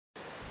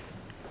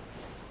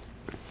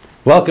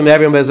Welcome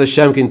everyone, Bez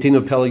Hashem,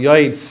 continue Pele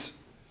Yoetz,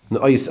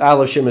 Ois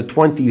Aleph Shem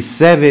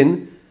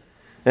 27,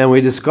 and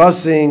we're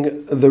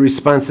discussing the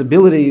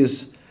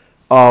responsibilities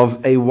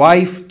of a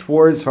wife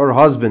towards her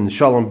husband.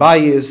 Shalom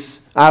Bayis,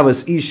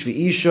 Ahavas Eish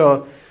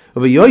v'Isha,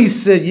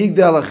 v'Yoyse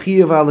Yigdal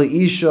Achiv ala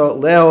Isha,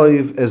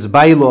 le'oiv es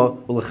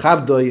Bailo,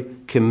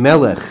 v'lechabdoi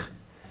kemelech.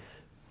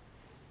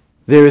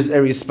 There is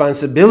a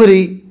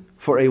responsibility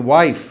for a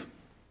wife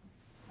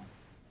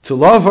to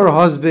love her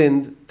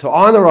husband, to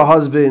honor her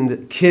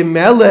husband,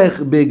 kimelech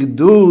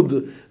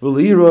bigdud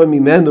v'lira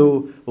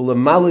mimenu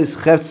v'lemalis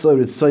cheftzah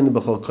ritzoyin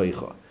b'chol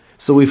koicha.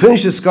 So we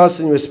finished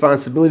discussing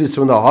responsibilities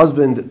from the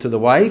husband to the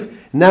wife.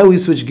 Now we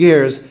switch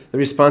gears, the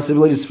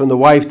responsibilities from the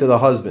wife to the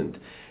husband.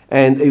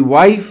 And a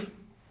wife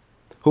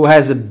who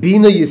has a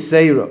bina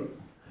yiseira.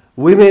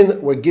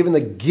 Women were given a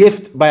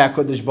gift by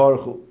HaKadosh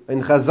Baruch Hu.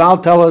 And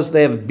Chazal tell us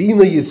they have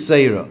bina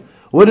yiseira.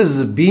 What does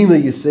a bina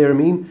yiseira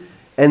mean?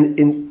 And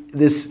in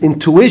this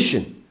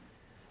intuition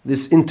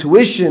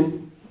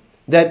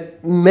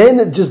that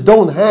men just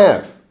don't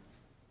have.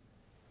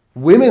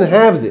 Women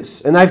have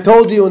this. And I've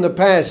told you in the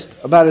past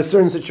about a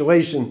certain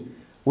situation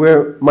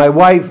where my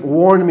wife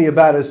warned me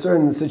about a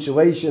certain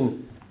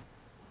situation,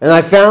 and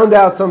I found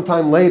out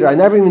sometime later, I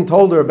never even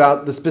told her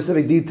about the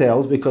specific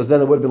details because then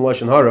it would have been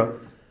Lashon Hara,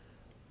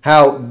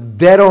 how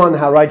dead on,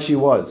 how right she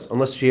was.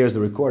 Unless she hears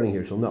the recording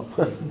here, she'll know.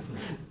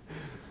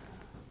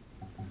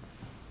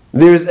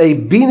 There's a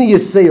Bina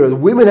Yisera. The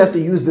women have to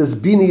use this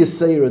Bina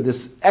Yisera,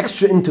 this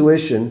extra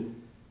intuition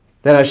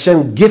that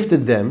Hashem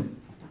gifted them,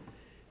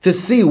 to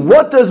see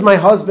what does my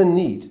husband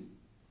need.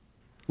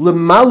 With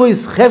all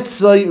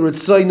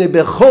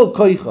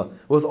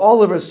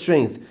of her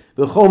strength.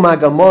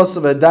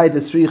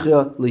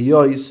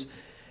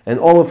 And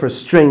all of her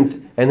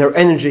strength and her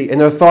energy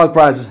and her thought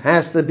process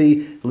has to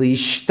be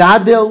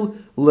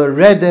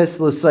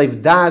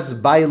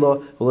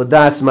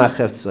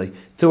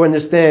to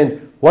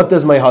understand, what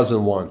does my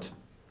husband want?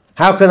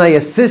 How can I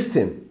assist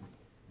him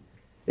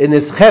in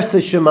his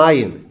cheftzah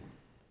shemayim,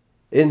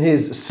 in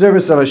his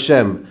service of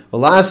Hashem?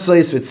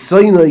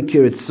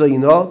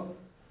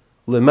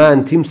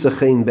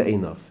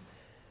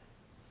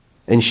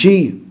 And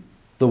she,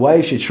 the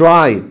wife, should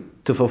try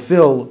to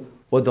fulfill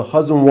what the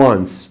husband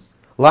wants.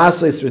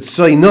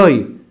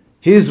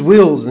 His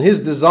wills and his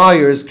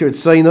desires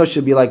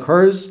should be like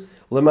hers,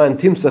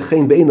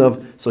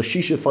 so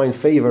she should find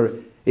favor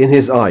in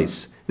his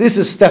eyes. This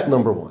is step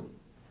number one.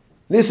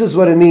 This is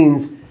what it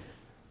means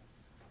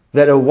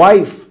that a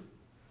wife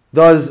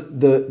does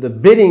the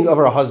bidding of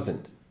her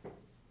husband.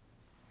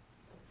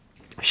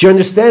 She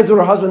understands what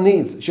her husband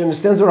needs. She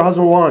understands what her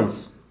husband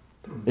wants.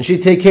 And she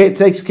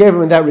takes care of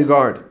him in that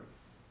regard.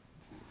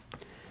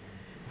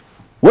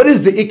 What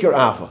is the Ikar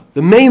Ava?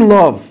 The main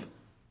love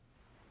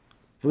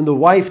from the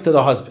wife to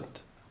the husband.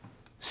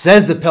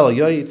 Says the Pele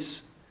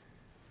Yoetz,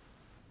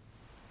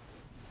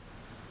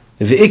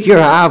 the Ikar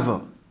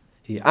Ava,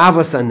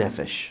 Ahavas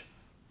Nefesh.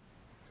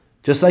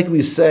 Just like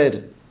we said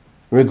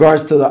in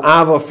regards to the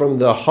Ava from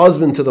the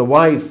husband to the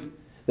wife,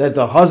 that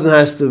the husband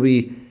has to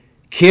be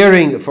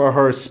caring for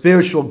her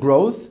spiritual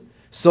growth,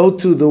 so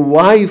too the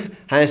wife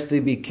has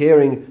to be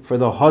caring for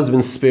the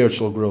husband's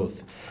spiritual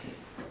growth.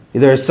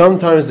 There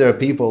are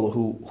people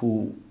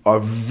who are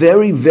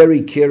very,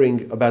 very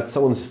caring about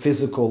someone's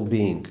physical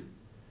being,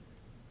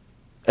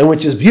 and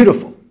which is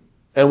beautiful.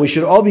 And we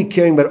should all be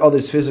caring about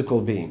others' physical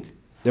being,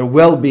 their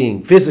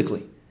well-being,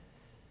 physically.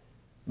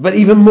 But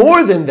even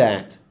more than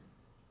that,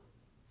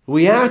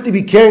 we have to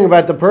be caring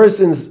about the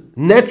person's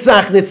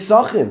netzach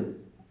netzachim,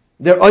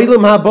 their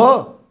olam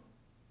haba.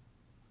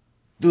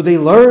 Do they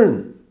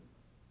learn?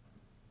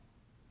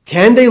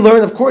 Can they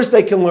learn? Of course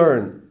they can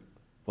learn.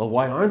 Well,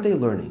 why aren't they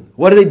learning?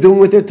 What are they doing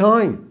with their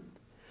time?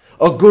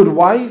 A good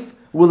wife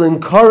will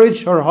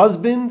encourage her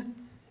husband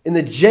in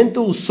a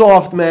gentle,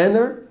 soft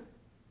manner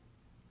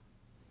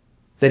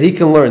that he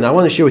can learn. Now, I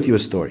want to share with you a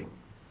story.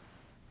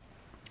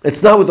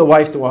 It's not with a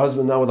wife to a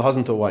husband, not with a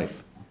husband to a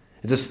wife.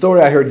 It's a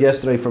story I heard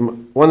yesterday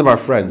from one of our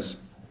friends.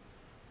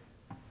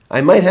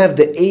 I might have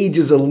the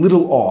ages a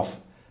little off,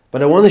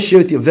 but I want to share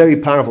with you a very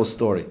powerful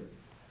story.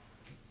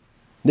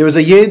 There was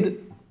a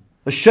Yid,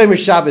 a Shomer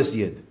Shabbos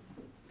Yid.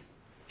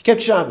 He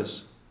kept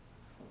Shabbos.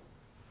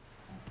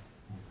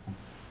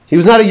 He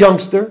was not a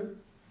youngster.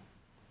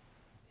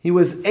 He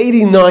was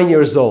 89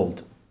 years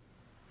old.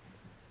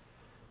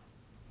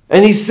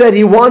 And he said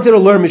he wanted to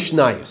learn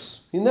Mishnayos.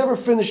 He never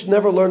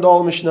learned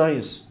all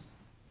Mishnayos.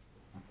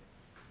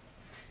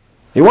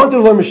 He wanted to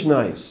learn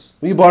Mishnayos.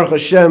 We, Baruch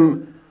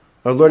Hashem,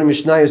 are learning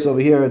Mishnayos over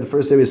here at the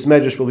first area of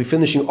Medrash. We'll be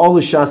finishing all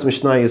the Shas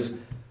Mishnayos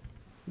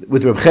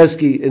with Reb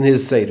Chesky in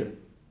his Seder.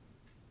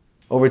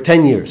 Over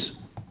 10 years.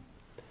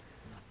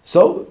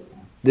 So,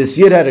 this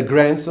Yid had a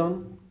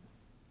grandson,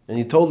 and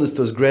he told this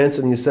to his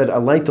grandson, he said,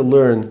 I'd like to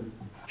learn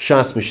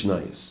Shas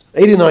Mishnayos.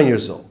 89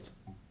 years old.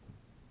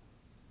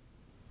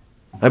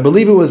 I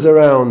believe it was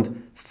around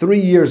 3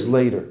 years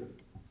later,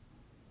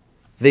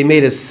 they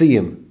made a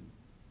siyum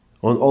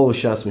on all of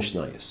Shas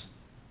Mishnayos.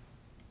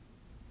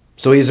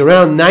 So he's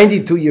around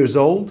 92 years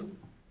old.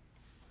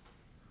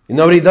 You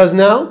know what he does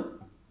now?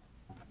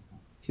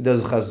 he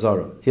does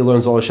Chazara. He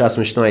learns all Shas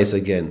Mishnayos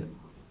again,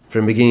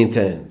 from beginning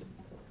to end.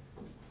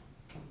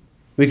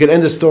 We could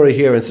end the story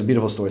here, and it's a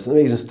beautiful story. It's an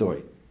amazing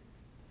story.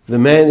 The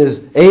man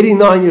is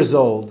 89 years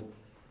old.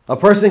 A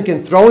person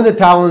can throw in the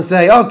towel and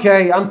say,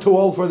 okay, I'm too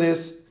old for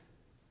this.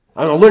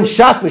 I'm going to learn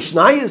Shas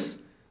Mishnayos,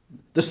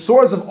 the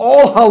source of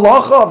all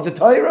halacha of the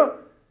Torah.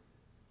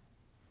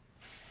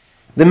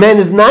 The man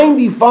is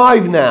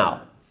 95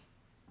 now.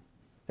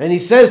 And he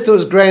says to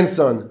his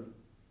grandson,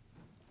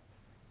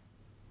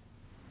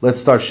 let's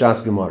start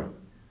Shas Gemara.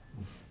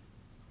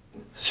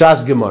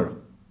 Shas Gemara.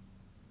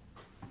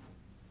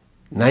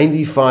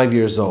 95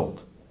 years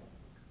old.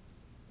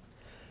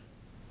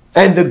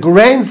 And the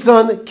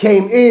grandson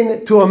came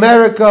in to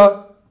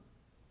America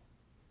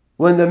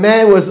when the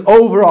man was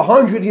over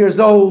 100 years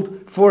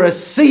old for a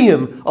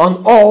siyum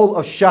on all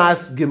of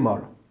Shas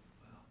Gemara.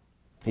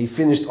 He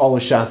finished all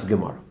of Shas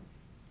Gemara.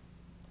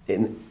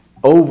 In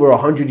over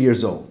 100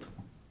 years old.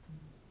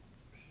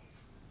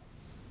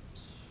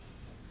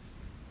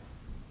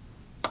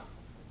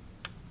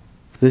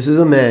 This is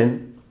a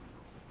man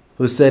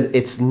who said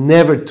it's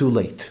never too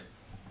late.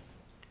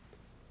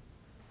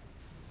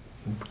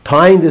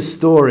 Tying this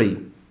story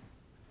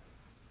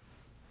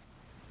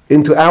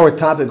into our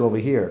topic over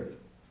here.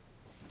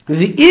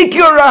 The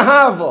Ikar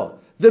Ahava,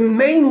 the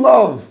main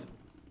love,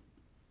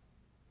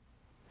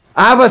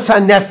 Ahavas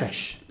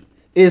HaNefesh,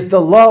 is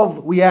the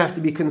love we have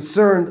to be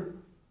concerned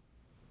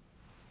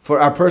for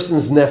our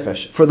person's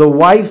nefesh. For the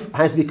wife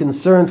has to be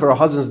concerned for her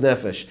husband's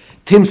nefesh.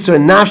 Timser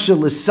nafsha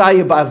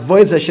l'saya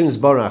ba'avodas Hashem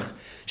Yisbarach.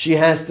 She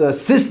has to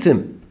assist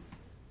him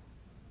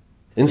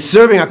in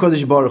serving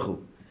HaKadosh Baruch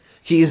Hu.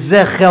 He is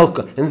zeh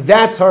chelka, and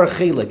that's her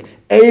chelik.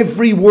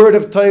 Every word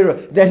of Torah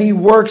that he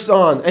works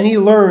on and he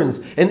learns,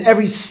 and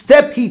every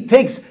step he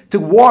takes to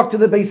walk to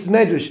the Beis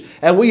Medrash.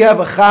 And we have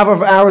a chaver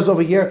of ours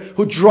over here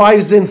who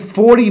drives in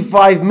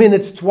 45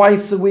 minutes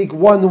twice a week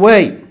one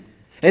way.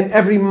 And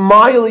every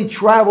mile he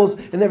travels,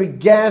 and every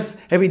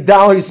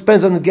dollar he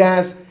spends on the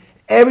gas,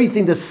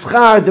 everything, the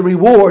schar, the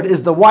reward,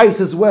 is the wife's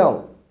as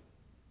well.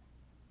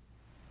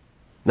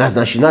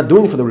 Now she's not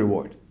doing it for the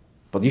reward,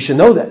 but you should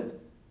know that.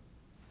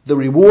 The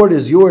reward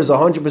is yours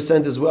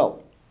 100% as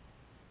well.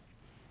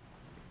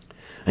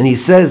 And he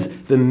says,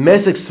 the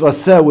Mesek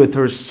Svaseh, with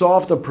her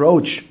soft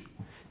approach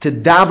to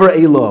Daber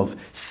Elov,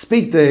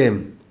 speak to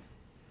him.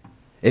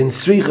 In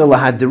Sricha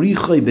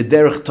lahadrichai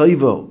b'derech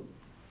toivo.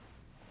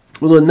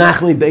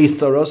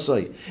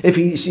 If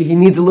he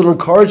needs a little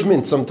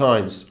encouragement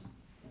sometimes.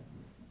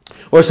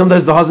 Or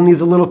sometimes the husband needs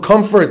a little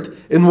comfort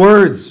in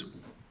words.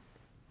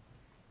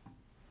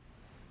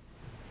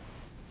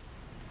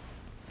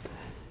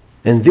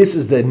 And this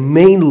is the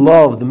main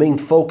love, the main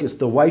focus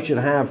the wife should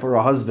have for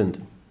her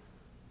husband.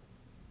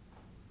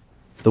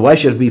 The wife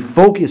should be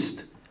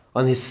focused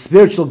on his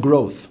spiritual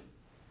growth.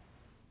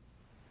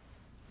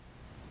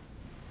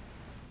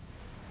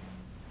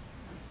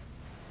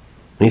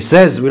 And he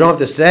says, we don't have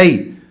to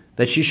say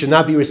that she should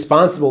not be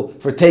responsible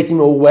for taking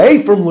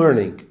away from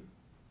learning.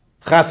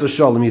 Chas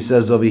v'sholom, he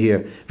says over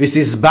here. She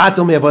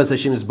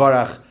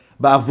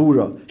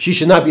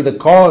should not be the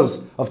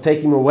cause of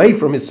taking away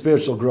from his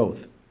spiritual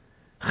growth.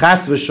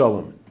 Chas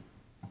v'sholom.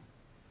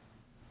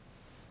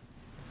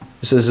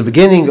 This is the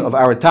beginning of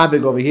our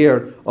topic over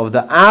here of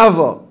the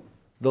ava,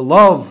 the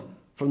love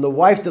from the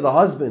wife to the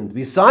husband.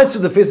 Besides to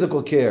the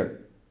physical care,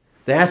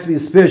 there has to be the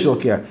spiritual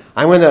care.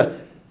 I know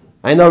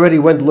I already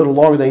went a little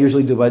longer than I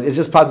usually do, but it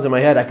just popped into my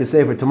head. I can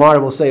say it for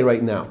tomorrow. We'll say it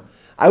right now.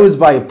 I was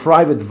by a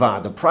private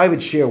vad, a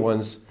private share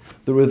once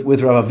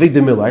with Rav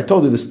Avigdor Miller. I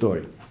told you this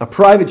story. A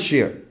private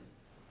share.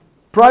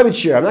 Private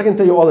share. I'm not going to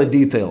tell you all the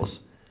details.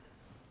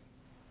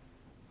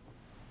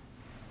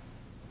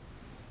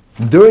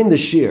 During the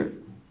share,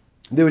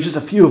 there was just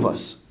a few of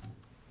us.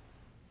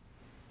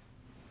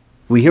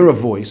 We hear a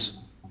voice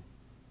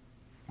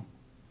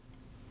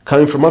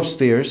coming from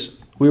upstairs.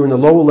 We were in the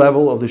lower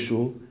level of the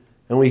shul,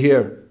 and we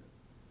hear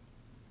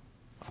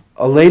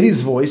a lady's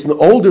voice, an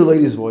older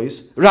lady's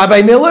voice,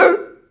 Rabbi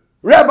Miller?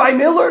 Rabbi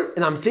Miller?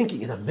 And I'm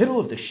thinking, in the middle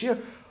of the shir,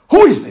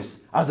 who is this?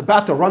 I was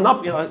about to run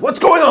up, what's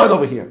going on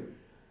over here?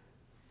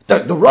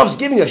 The Rav's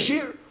giving a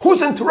shir?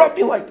 Who's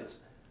interrupting like this?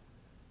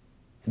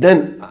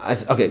 Then I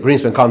said, okay,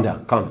 Greenspan, calm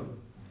down.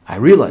 I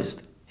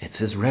realized it's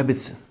his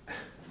Rebbitzin.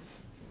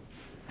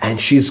 And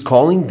she's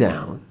calling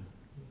down,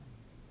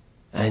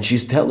 and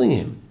she's telling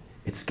him,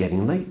 it's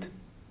getting late.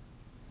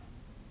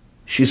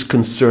 She's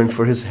concerned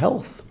for his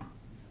health.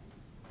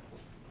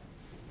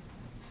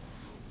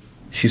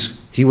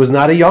 He was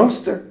not a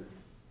youngster.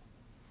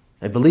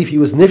 I believe he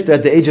was nifter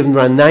at the age of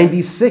around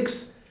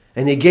 96.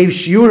 And he gave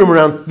shiurim,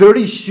 around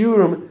 30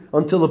 shiurim,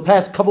 until the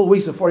past couple of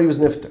weeks before he was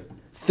nifter.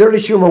 30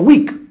 shiurim a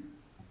week.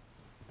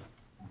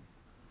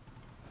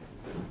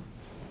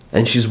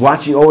 And she's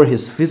watching over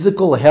his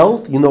physical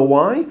health. You know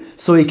why?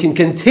 So he can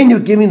continue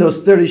giving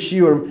those 30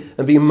 shiurim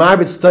and be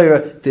marbitz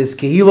Torah to his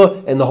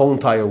kehillah and the whole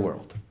entire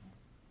world.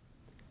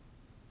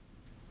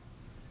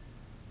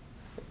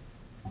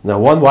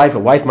 Now a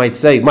wife might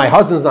say, my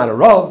husband's not a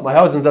Rav, my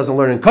husband doesn't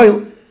learn in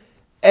Koil.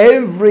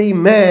 Every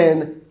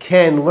man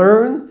can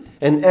learn,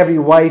 and every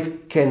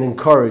wife can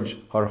encourage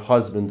her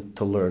husband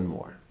to learn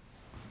more.